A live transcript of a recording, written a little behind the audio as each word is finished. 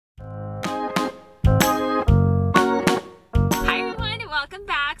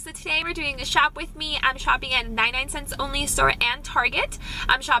today we're doing a shop with me. I'm shopping at 99cents Only store and Target.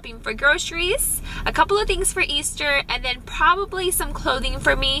 I'm shopping for groceries, a couple of things for Easter, and then probably some clothing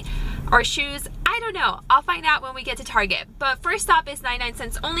for me or shoes. I don't know. I'll find out when we get to Target. But first stop is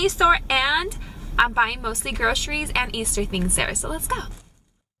 99cents Only store, and I'm buying mostly groceries and Easter things there. So let's go.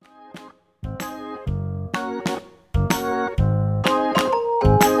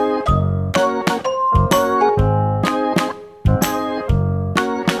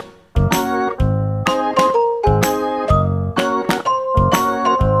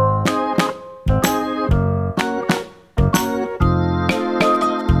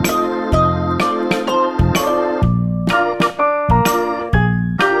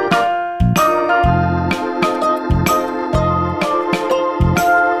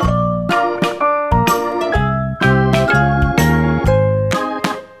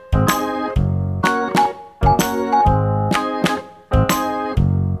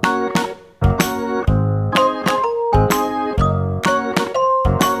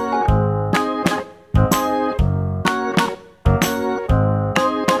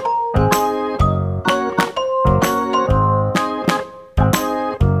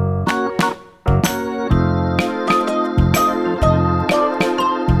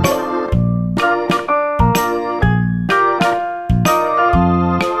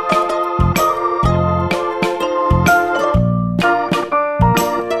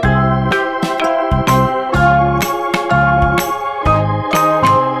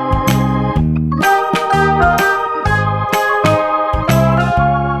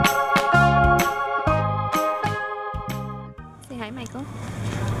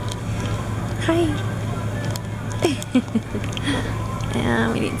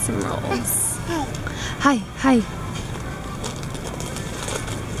 Yeah, we need some rolls. Hi.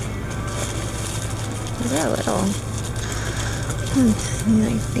 These are little.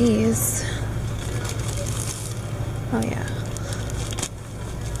 Like these. Oh yeah.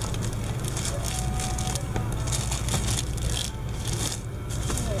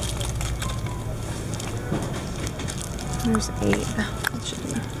 There's 8. That should be.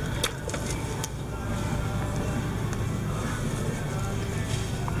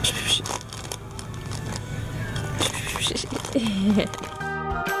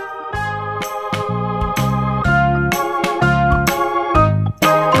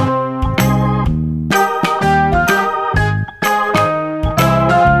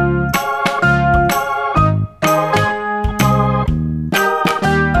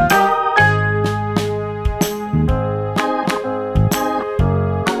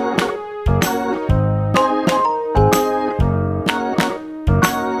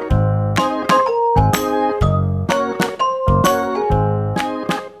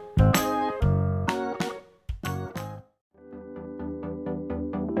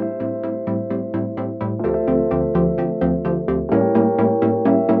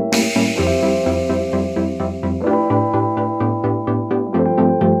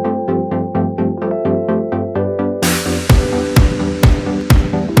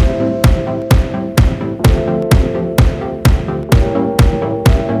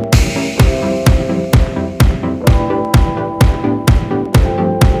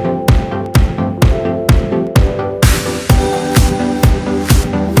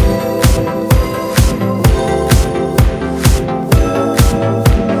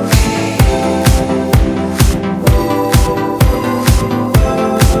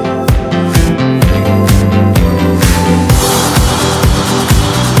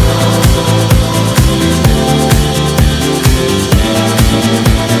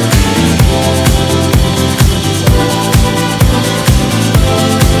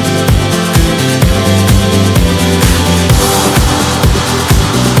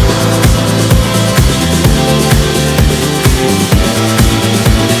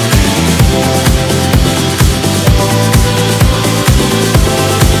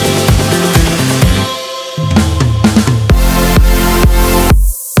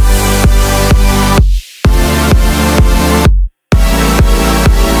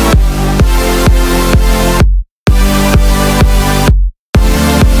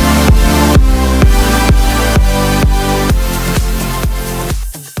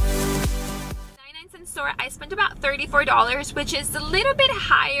 I spent about $34, which is a little bit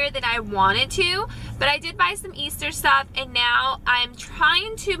higher than I wanted to, but I did buy some Easter stuff, and now I'm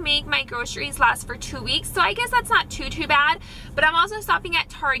trying to make my groceries last for 2 weeks, so I guess that's not too bad. But I'm also stopping at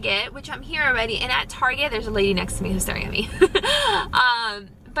Target, which I'm here already, and at Target there's a lady next to me who's staring at me.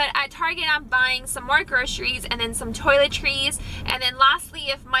 But at Target, I'm buying some more groceries and then some toiletries. And then lastly,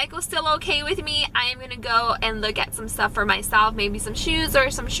 if Michael's still okay with me, I am gonna go and look at some stuff for myself, maybe some shoes or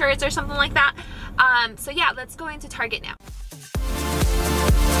some shirts or something like that. So yeah, let's go into Target now.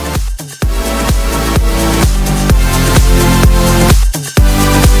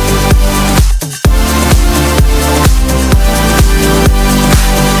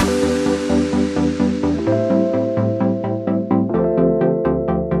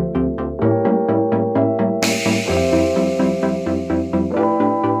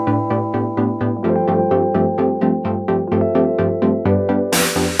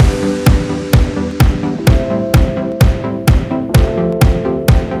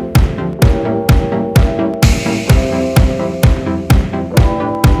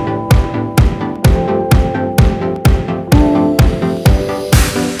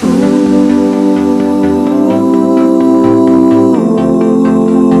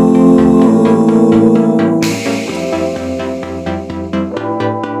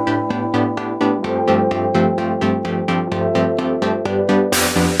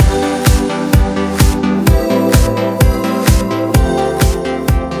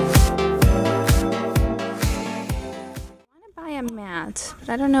 But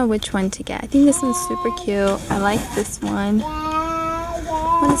I don't know which one to get. I think this one's super cute. I like this one.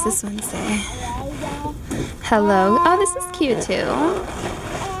 What does this one say? Hello. Oh, this is cute too.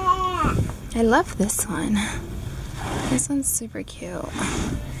 I love this one. This one's super cute.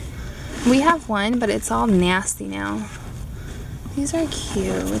 We have one, but it's all nasty now. These are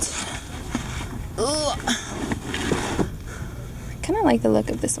cute. Ugh. I kind of like the look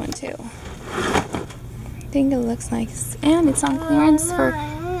of this one too. I think it looks nice, and it's on clearance for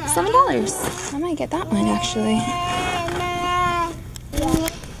 $7. I might get that one actually.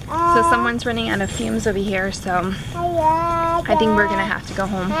 So someone's running out of fumes over here, so I think we're gonna have to go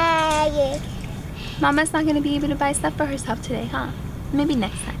home. Mama's not gonna be able to buy stuff for herself today, huh? Maybe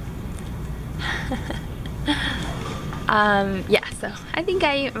next time. Yeah, so I think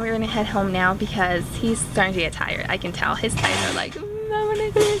we're gonna head home now because he's starting to get tired. I can tell his eyes are like, I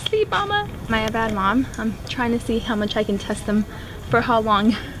wanna go to sleep, Mama. Am I a bad mom? I'm trying to see how much I can test them for how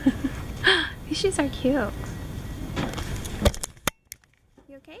long. These shoes are cute.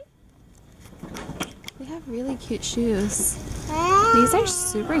 You okay? They have really cute shoes. These are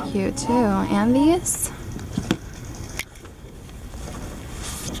super cute too. And these.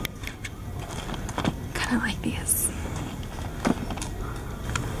 Kinda like these.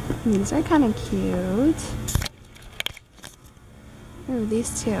 These are kind of cute. Oh, these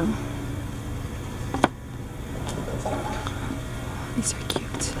two. These are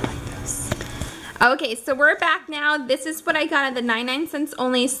cute. I like those. Okay, so we're back now. This is what I got at the 99cents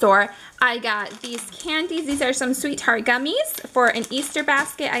only store. I got these candies. These are some Sweetheart gummies for an Easter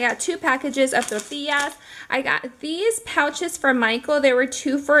basket. I got 2 packages of tortillas. I got these pouches for Michael. They were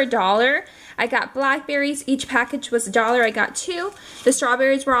 2 for $1. I got blackberries. Each package was $1. I got 2. The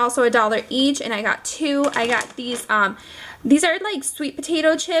strawberries were also $1 each, and I got 2. I got these are like sweet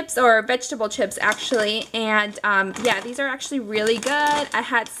potato chips or vegetable chips actually, and yeah, these are actually really good. I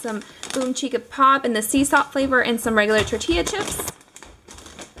had some Boom Chica Pop in the sea salt flavor and some regular tortilla chips.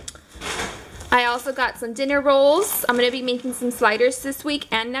 I also got some dinner rolls. I'm going to be making some sliders this week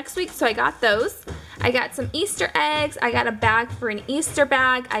and next week, so I got those. I got some Easter eggs. I got a bag for an Easter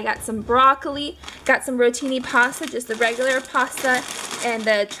bag. I got some broccoli. Got some rotini pasta, just the regular pasta and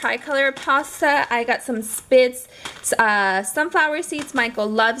the tricolor pasta. I got some Spitz sunflower seeds. Michael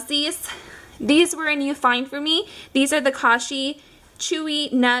loves these. These were a new find for me. These are the Kashi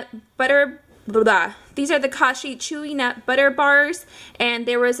chewy nut butter blah. These are the Kashi chewy nut butter bars, and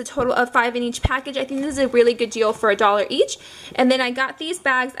there was a total of 5 in each package. I think this is a really good deal for $1 each. And then I got these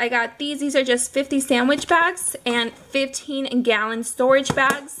bags. I got these. These are just 50 sandwich bags and 15-gallon storage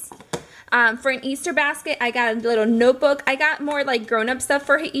bags. For an Easter basket, I got a little notebook. I got more like grown-up stuff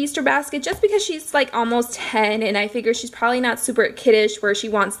for her Easter basket just because she's like almost 10, and I figure she's probably not super kiddish where she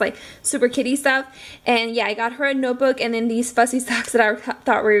wants like super kiddie stuff. And yeah, I got her a notebook and then these fussy socks that I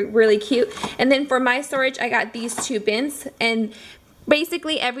thought were really cute. And then for my storage, I got these 2 bins, and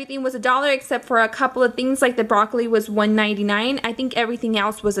basically everything was $1 except for a couple of things, like the broccoli was $1.99. I think everything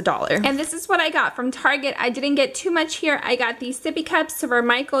else was $1. And this is what I got from Target. I didn't get too much here. I got these sippy cups for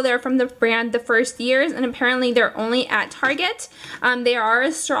Michael. They're from the brand The First Years, and apparently they're only at Target. They are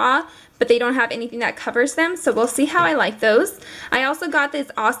a straw, but they don't have anything that covers them, so we'll see how I like those. I also got this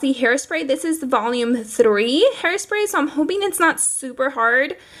Aussie hairspray. This is the volume 3 hairspray, so I'm hoping it's not super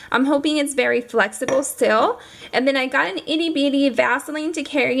hard. I'm hoping it's very flexible still. And then I got an itty bitty Vaseline to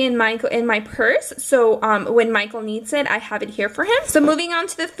carry in my purse, so when Michael needs it, I have it here for him. So moving on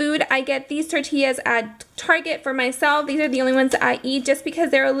to the food, I get these tortillas at Target for myself. These are the only ones that I eat just because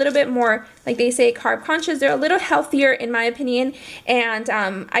they're a little bit more, like they say, carb conscious. They're a little healthier in my opinion, and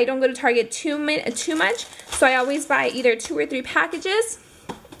I don't go to Target too much, so I always buy either 2 or 3 packages.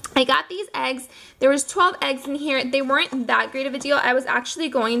 I got these eggs. There was 12 eggs in here. They weren't that great of a deal. I was actually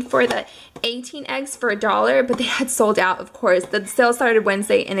going for the 18 eggs for $1, but they had sold out, of course. The sale started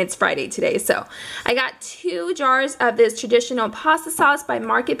Wednesday and it's Friday today. So I got 2 jars of this traditional pasta sauce by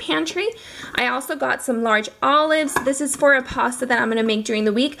Market Pantry. I also got some large olives. This is for a pasta that I'm going to make during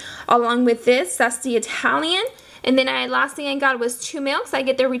the week, along with this. That's the Italian. And then last thing I got was 2 milks. I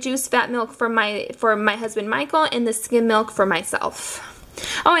get the reduced fat milk for my husband Michael, and the skim milk for myself.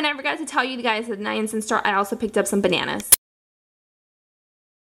 Oh, and I forgot to tell you guys at the 9 cent store, I also picked up some bananas.